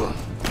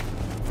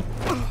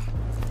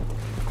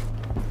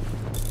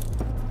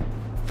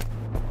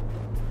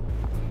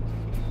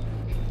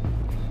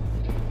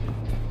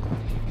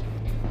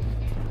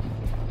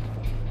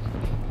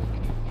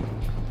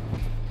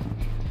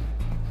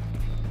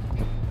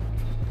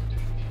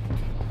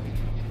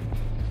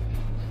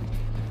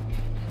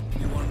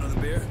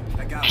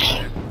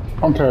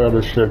 I'm tired of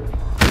this shit.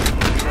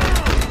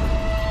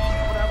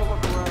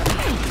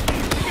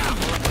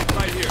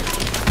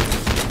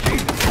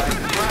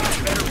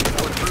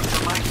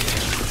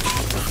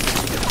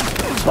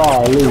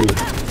 Golly.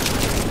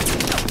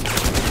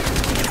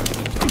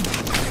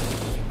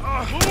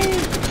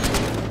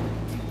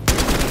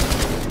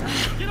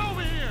 Get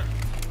over here!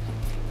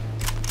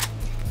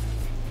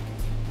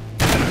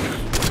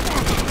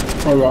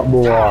 Hold up,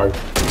 boy.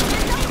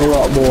 Hold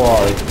up,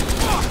 boy.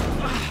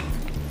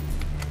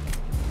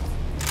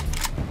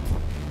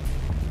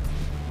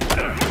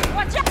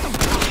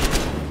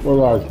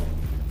 What else?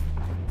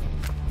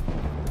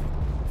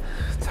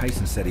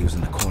 Tyson said he was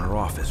in the corner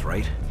office,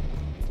 right?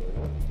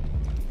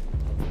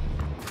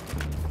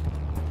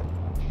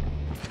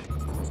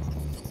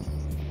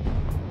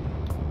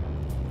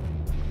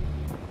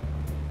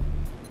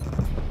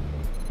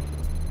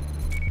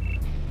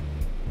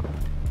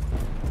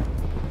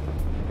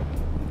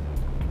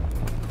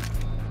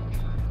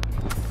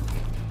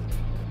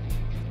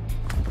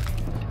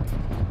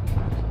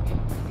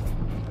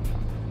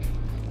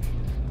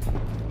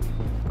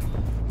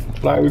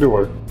 Slightly the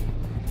way.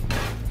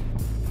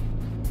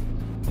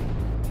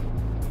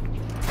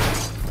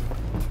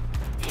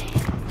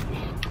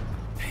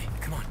 Hey,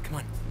 come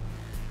on.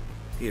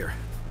 Here,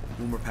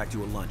 Boomer packed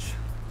you a lunch.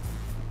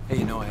 Hey,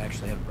 you know, I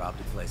actually haven't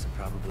robbed a place in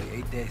probably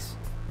 8 days.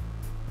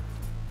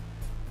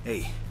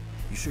 Hey,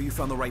 you sure you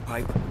found the right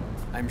pipe?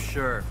 I'm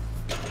sure.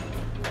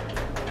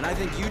 And I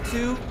think you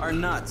two are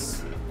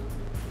nuts.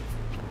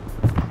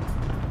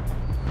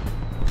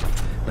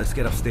 Let's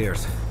get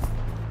upstairs.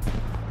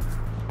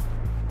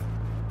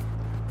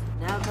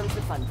 Now comes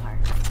the fun part.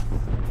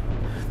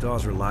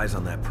 Dawes relies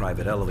on that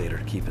private elevator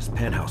to keep his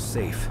penthouse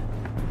safe.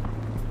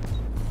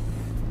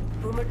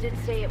 Boomer did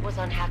say it was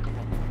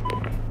unhackable.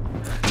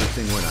 Good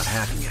thing we're not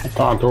hacking it.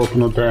 Time to open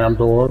the damn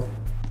door.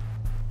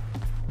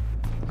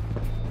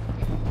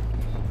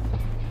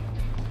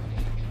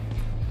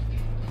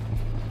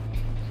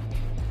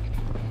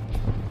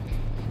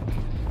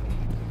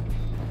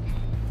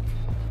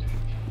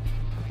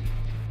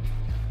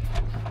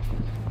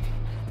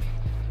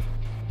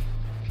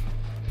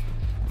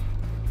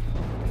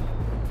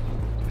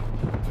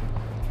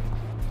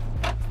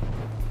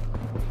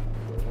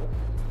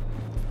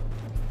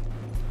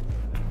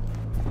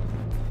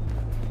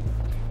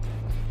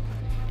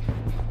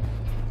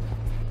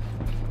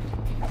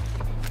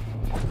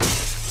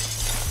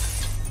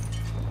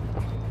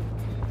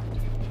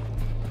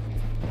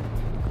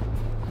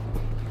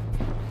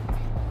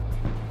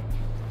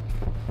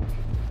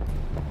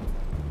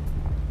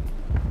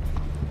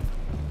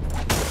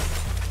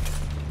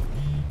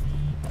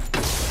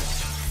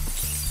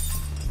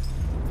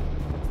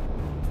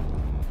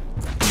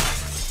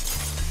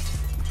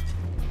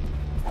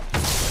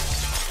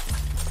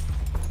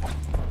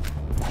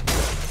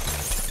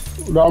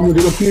 I'm gonna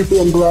get the people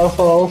in glass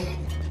house.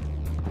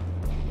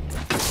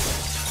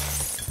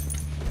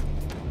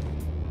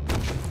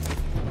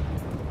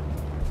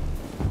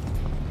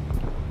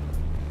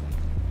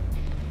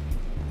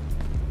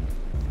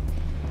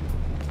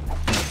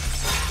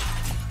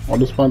 I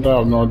just found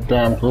out no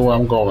damn clue where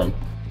I'm going.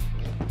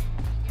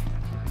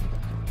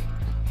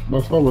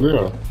 What's over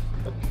there?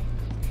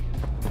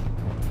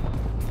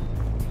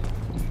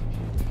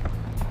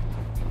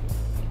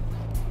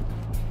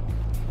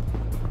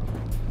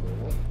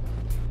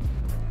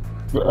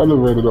 The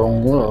elevator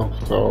don't work,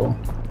 so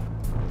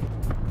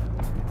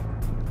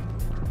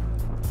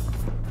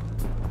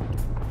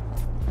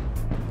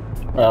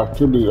I have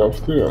to be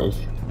upstairs.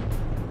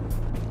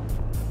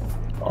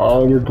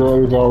 All the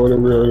girls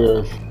already where it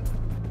is.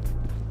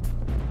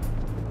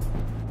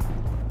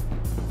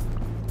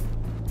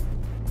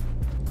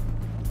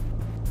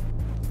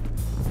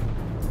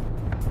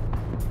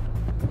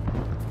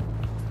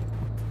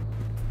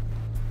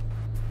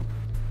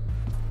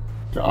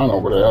 I know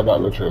where the hell that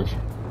bitch is.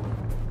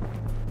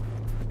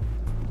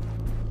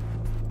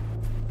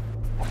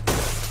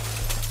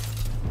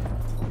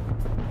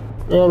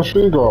 Where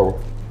she go?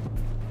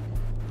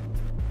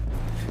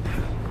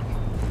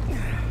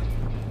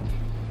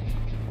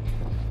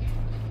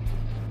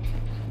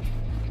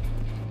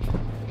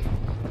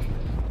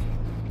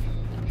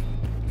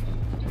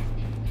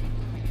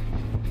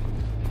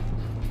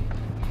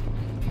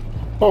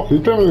 Oh,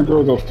 you tell me the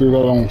girls upstairs,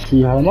 I don't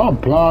see her. Am I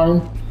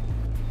blind?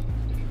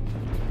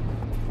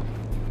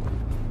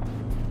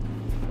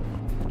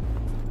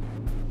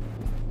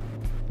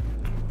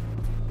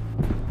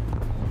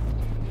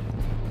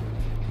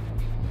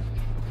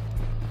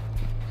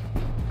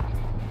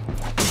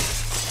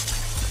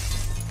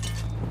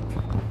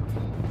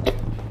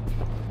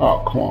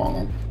 Oh, come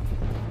on.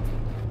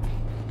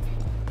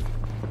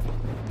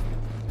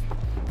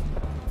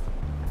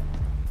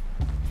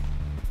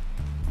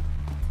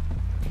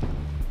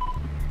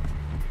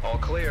 All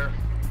clear.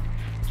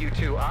 You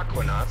two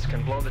Aquanauts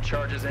can blow the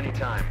charges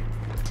anytime.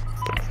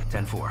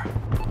 10-4.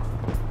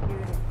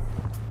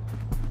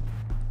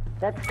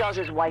 That's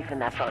Dawes' wife in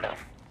that photo.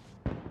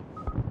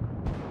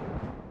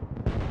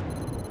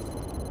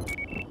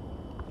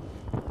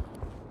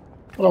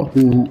 I don't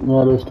think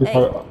realistic.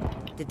 Hey,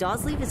 did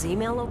Dawes leave his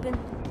email open?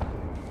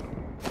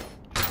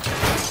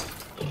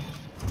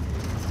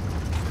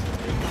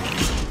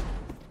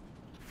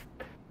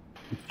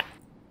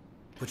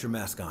 Put your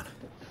mask on.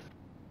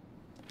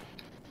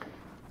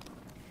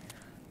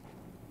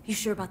 You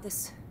sure about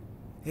this?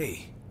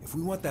 Hey, if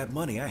we want that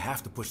money, I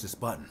have to push this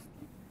button.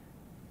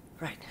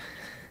 Right.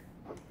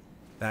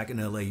 Back in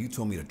LA, you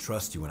told me to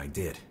trust you, and I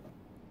did.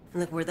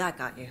 And look where that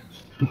got you.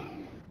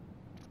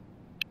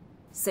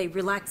 Say,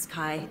 relax,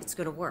 Kai. It's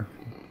gonna work.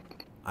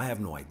 I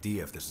have no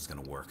idea if this is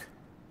gonna work.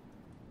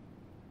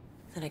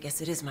 Then I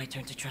guess it is my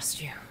turn to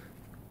trust you.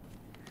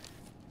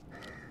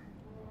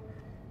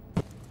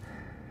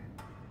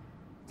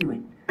 Do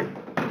it.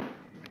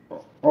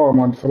 Oh,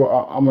 I'm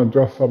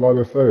just about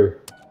to say.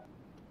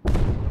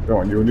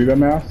 Don't you need a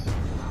mask?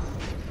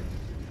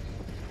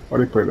 What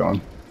do you put it on?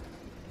 You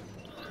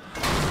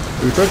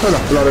put it on a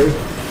flood.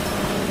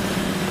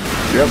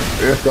 Yep,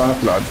 it's gonna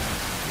flood.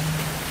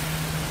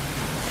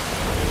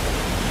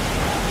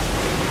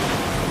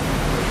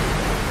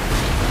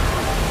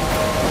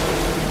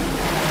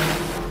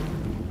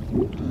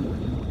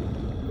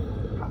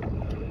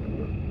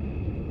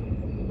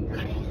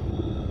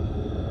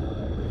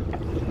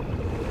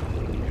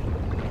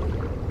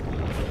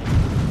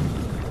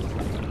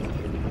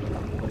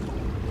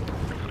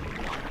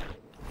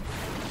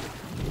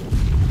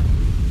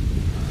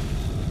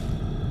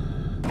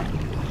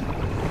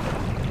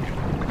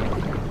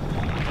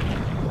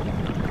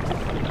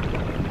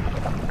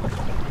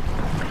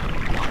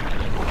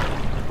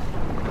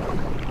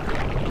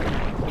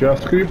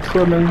 Just keep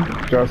swimming,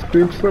 just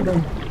keep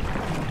swimming.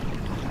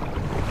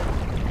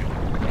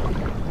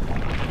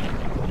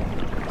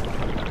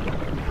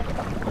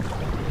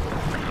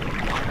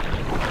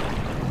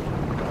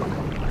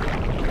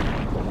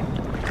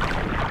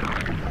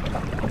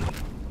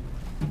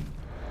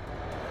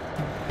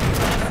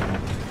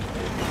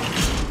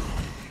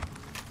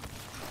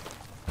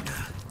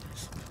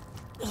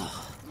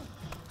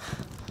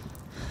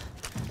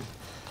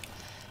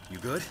 You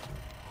good?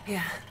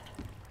 Yeah,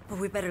 but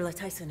we better let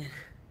Tyson in.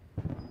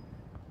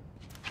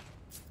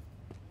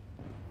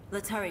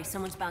 Let's hurry.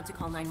 Someone's bound to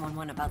call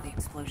 911 about the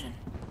explosion.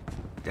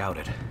 Doubt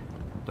it.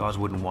 Dawes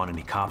wouldn't want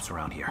any cops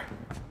around here.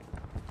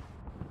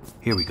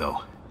 Here we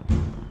go.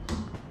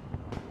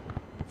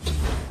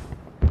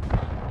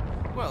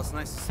 Well, it's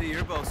nice to see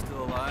you're both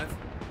still alive.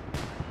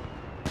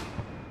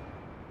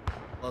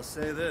 I'll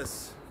say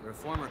this, for a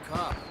former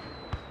cop,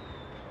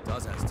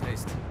 Dawes has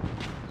taste.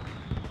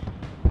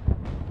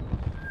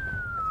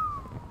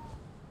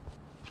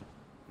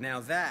 Now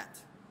that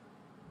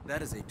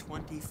is a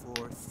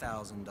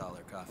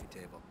 $24,000 coffee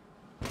table.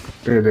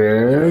 It You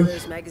know is.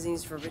 those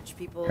magazines for rich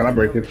people Can I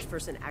break that no it? rich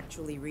person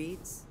actually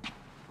reads?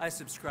 I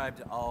subscribe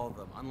to all of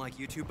them. Unlike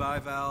you two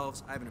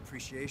bivalves, I have an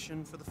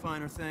appreciation for the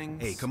finer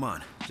things. Hey, come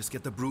on. Just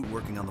get the brute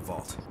working on the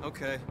vault.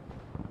 Okay.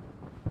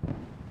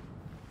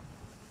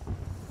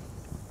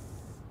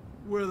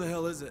 Where the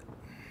hell is it?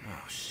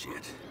 Oh,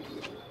 shit.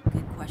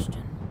 Good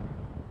question.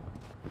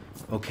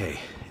 Okay,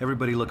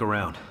 everybody look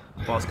around.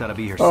 Vault's gotta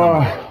be here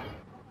somewhere.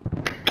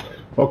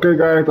 Okay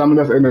guys, I'm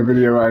just end the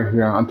video right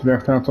here. Until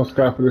next time,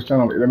 subscribe to this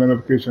channel, hit the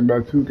notification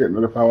bell to get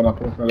notified when I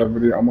post another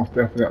video. Almost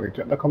definitely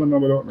check the comment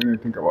down below what you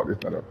think about this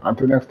video.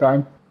 Until next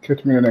time,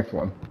 catch me in the next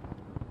one.